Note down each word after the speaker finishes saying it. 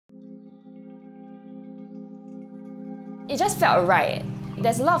it just felt right.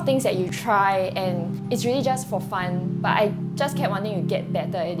 There's a lot of things that you try and it's really just for fun, but I just kept wanting to get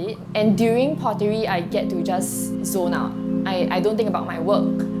better at it. And during pottery, I get to just zone out. I don't think about my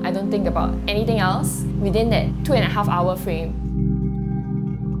work. I don't think about anything else within that 2.5 hour frame.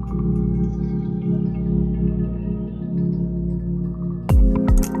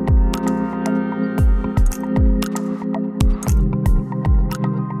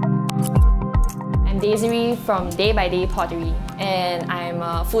 Daesiree from DaybyDae Pottery, and I'm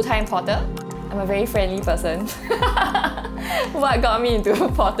a full-time potter. I'm a very friendly person. What got me into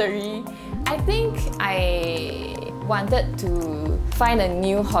pottery? I think I wanted to find a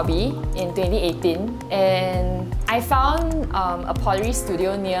new hobby in 2018, and I found a pottery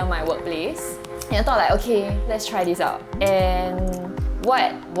studio near my workplace. And I thought like, okay, let's try this out. And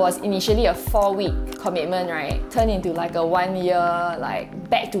what was initially a 4-week commitment, right, turned into like a 1-year, like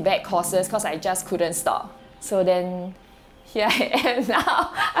back-to-back courses because I just couldn't stop. So then here I am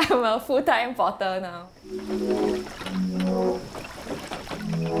now. I'm a full-time potter now.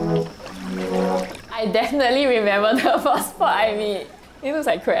 I definitely remember the first pot I made. It looks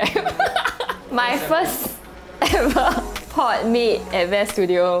like crap. My first ever pot made at Best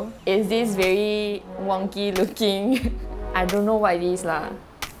Studio is this very wonky looking, I don't know what it is lah.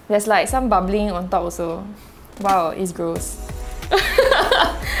 There's like some bubbling on top also. Wow, it's gross.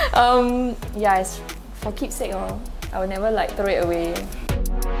 Yeah, it's for keepsake. I will never like throw it away.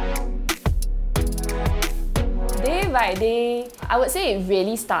 DaybyDae, I would say it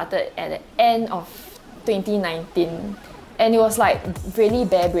really started at the end of 2019. And it was like really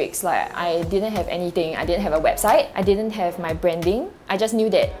bare bricks. Like I didn't have anything. I didn't have a website. I didn't have my branding. I just knew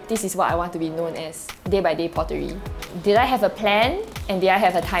that this is what I want to be known as, DaybyDae Pottery. Did I have a plan? And did I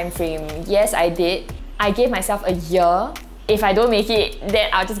have a time frame? Yes, I did. I gave myself a year. If I don't make it, then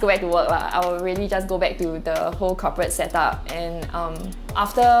I'll just go back to work. I will really just go back to the whole corporate setup. And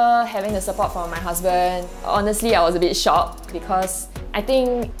after having the support from my husband, honestly, I was a bit shocked because I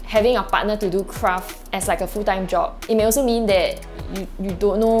think having a partner to do craft as like a full-time job, it may also mean that you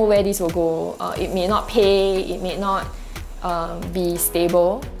don't know where this will go. It may not pay, it may not be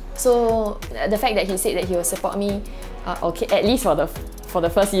stable. So the fact that he said that he will support me, okay, at least for the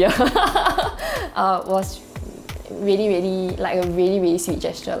first year, was really like a really sweet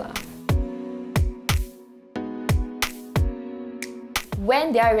gesture lah.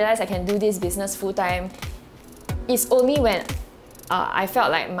 When did I realize I can do this business full-time? It's only when I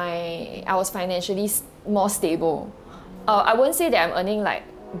felt like I was financially more stable. I wouldn't say that I'm earning like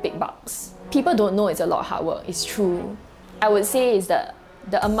big bucks. People don't know it's a lot of hard work, it's true. I would say it's the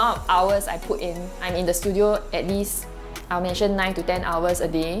amount of hours I put in. I'm in the studio at least, I'll mention 9 to 10 hours a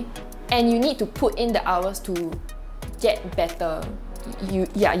day. And you need to put in the hours to get better. You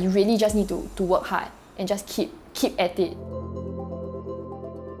really just need to work hard and just keep at it.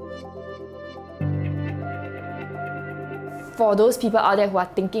 For those people out there who are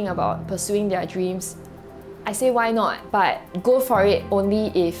thinking about pursuing their dreams, I say why not? But go for it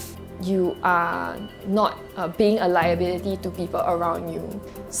only if you are not being a liability to people around you.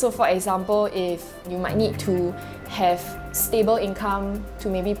 So for example, if you might need to have stable income to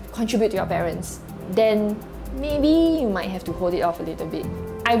maybe contribute to your parents, then maybe you might have to hold it off a little bit.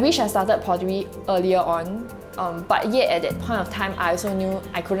 I wish I started pottery earlier on, but yet at that point of time, I also knew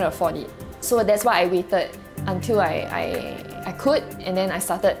I couldn't afford it. So that's why I waited until I could, and then I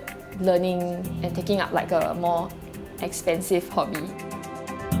started learning and taking up like a more expensive hobby.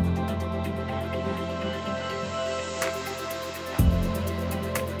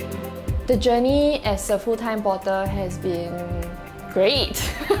 The journey as a full-time potter has been great.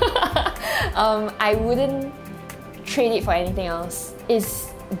 I wouldn't trade it for anything else. It's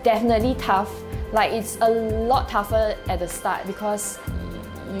definitely tough. Like it's a lot tougher at the start because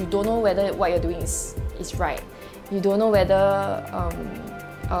you don't know whether what you're doing is right. You don't know whether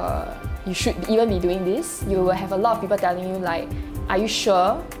you should even be doing this. You will have a lot of people telling you like, are you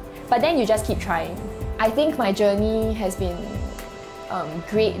sure? But then you just keep trying. I think my journey has been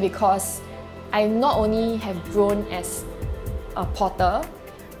great because I not only have grown as a potter,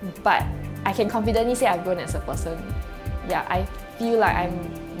 but I can confidently say I've grown as a person. Yeah, I feel like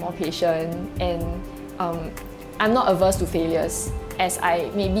I'm more patient and I'm not averse to failures as I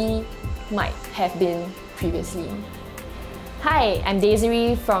maybe might have been previously. Hi, I'm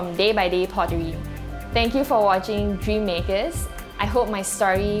Daesiree from DaybyDae Pottery. Thank you for watching Dream Makers. I hope my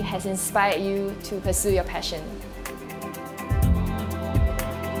story has inspired you to pursue your passion.